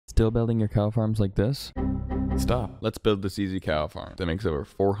Still building your cow farms like this? Stop. Let's build this easy cow farm that makes over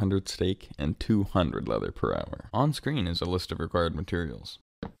 400 steak and 200 leather per hour. On screen is a list of required materials.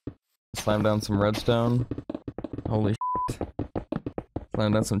 Slam down some redstone. Holy shit.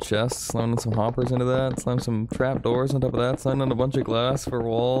 Slam down some chests, slam down some hoppers into that, slam some trap doors on top of that, slam down a bunch of glass for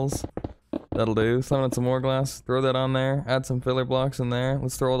walls. That'll do. Slam down some more glass, throw that on there, add some filler blocks in there.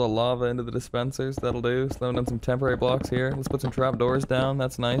 Let's throw all the lava into the dispensers, that'll do. Slam down some temporary blocks here. Let's put some trap doors down,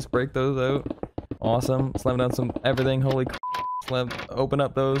 that's nice. Break those out. Awesome. Slam down some everything, holy slam. Open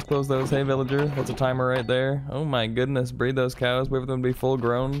up those, close those. Hey villager, that's a timer right there. Oh my goodness, breed those cows, wait for them to be full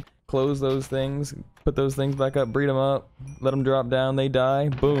grown. Close those things, put those things back up, breed them up, let them drop down, they die,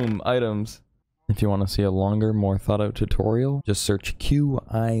 boom, items. If you want to see a longer, more thought out tutorial, just search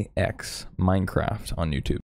QIX Minecraft on YouTube.